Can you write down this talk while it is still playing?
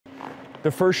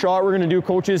The first shot we're gonna do,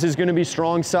 coaches, is gonna be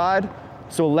strong side.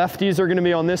 So lefties are gonna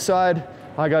be on this side.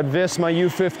 I got Vis, my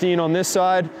U15, on this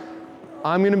side.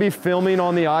 I'm gonna be filming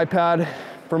on the iPad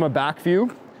from a back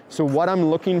view. So what I'm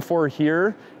looking for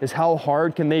here is how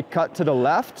hard can they cut to the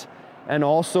left, and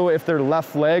also if their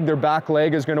left leg, their back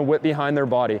leg is gonna whip behind their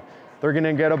body. They're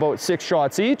gonna get about 6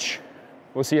 shots each.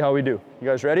 We'll see how we do. You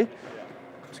guys ready?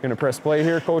 Just gonna press play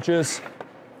here, coaches.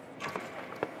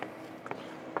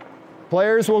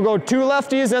 Players will go 2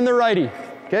 lefties and the righty.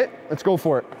 Okay, let's go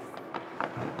for it.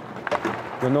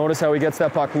 You'll notice how he gets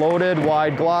that puck loaded,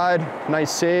 wide glide,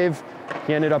 nice save.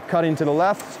 He ended up cutting to the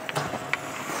left.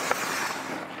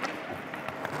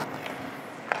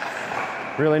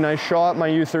 Really nice shot, my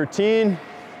U13.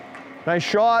 Nice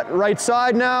shot, right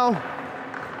side now.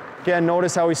 Again,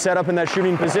 notice how we set up in that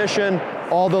shooting position.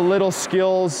 All the little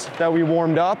skills that we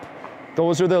warmed up,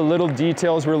 those are the little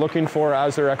details we're looking for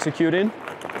as they're executing.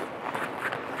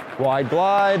 Wide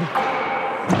glide,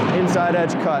 inside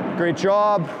edge cut. Great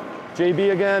job.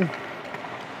 JB again.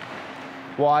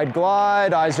 Wide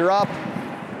glide, eyes are up.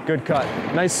 Good cut.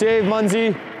 Nice save,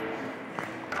 Munzie.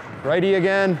 Righty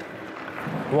again.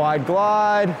 Wide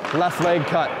glide, left leg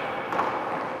cut.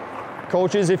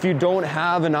 Coaches, if you don't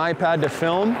have an iPad to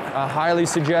film, I highly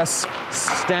suggest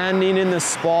standing in the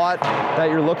spot that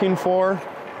you're looking for.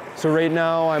 So right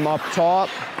now I'm up top.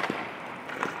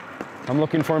 I'm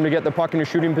looking for him to get the puck in a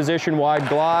shooting position, wide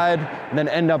glide, and then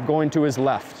end up going to his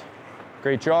left.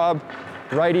 Great job.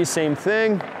 Righty, same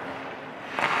thing.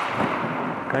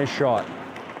 Nice shot.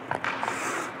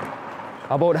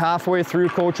 About halfway through,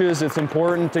 coaches, it's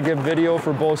important to give video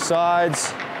for both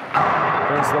sides.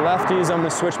 Against the lefties, I'm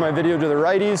gonna switch my video to the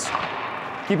righties.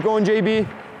 Keep going, JB.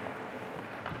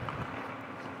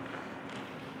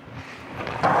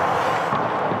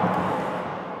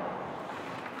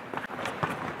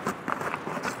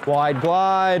 Wide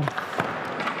glide,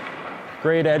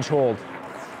 great edge hold.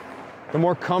 The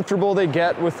more comfortable they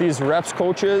get with these reps,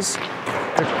 coaches,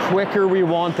 the quicker we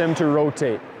want them to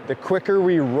rotate. The quicker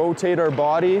we rotate our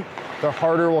body, the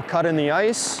harder we'll cut in the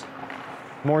ice.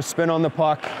 More spin on the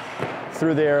puck,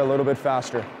 through the air a little bit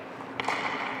faster.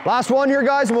 Last one here,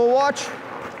 guys, and we'll watch.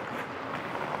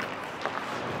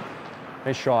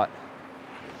 Nice shot.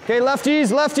 Okay,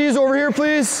 lefties over here,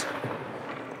 please.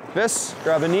 Vis,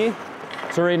 grab a knee.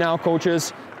 So right now,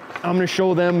 coaches, I'm gonna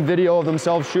show them video of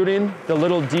themselves shooting. The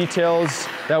little details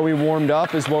that we warmed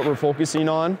up is what we're focusing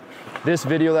on. This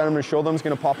video that I'm gonna show them is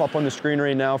gonna pop up on the screen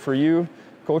right now for you,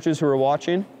 coaches who are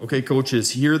watching. Okay,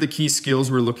 coaches, here are the key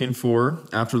skills we're looking for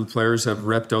after the players have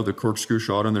repped out the corkscrew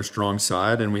shot on their strong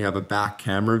side and we have a back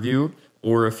camera view,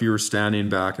 or if you're standing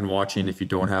back and watching if you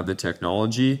don't have the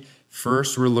technology.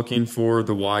 First, we're looking for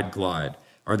the wide glide.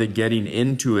 Are they getting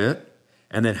into it?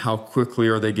 And then how quickly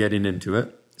are they getting into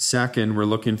it? Second, we're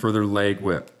looking for their leg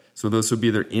whip. So this would be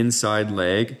their inside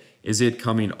leg. Is it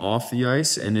coming off the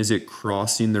ice and is it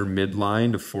crossing their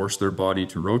midline to force their body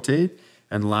to rotate?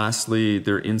 And lastly,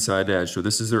 their inside edge. So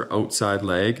this is their outside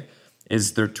leg.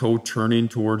 Is their toe turning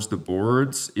towards the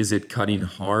boards? Is it cutting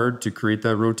hard to create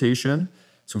that rotation?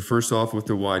 So first off with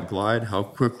the wide glide, how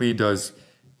quickly does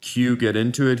Q get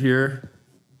into it here?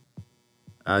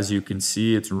 As you can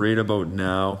see, it's right about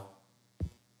now.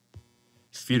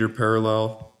 Feet are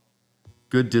parallel,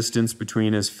 good distance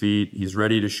between his feet. He's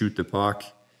ready to shoot the puck.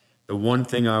 The one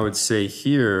thing I would say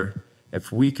here,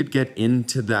 if we could get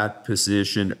into that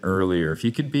position earlier, if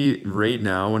he could be right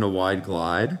now in a wide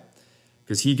glide,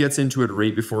 because he gets into it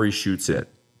right before he shoots it.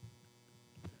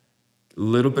 A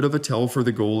little bit of a tell for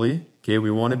the goalie. Okay,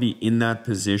 we want to be in that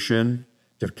position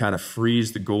to kind of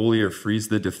freeze the goalie or freeze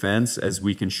the defense as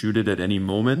we can shoot it at any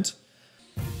moment.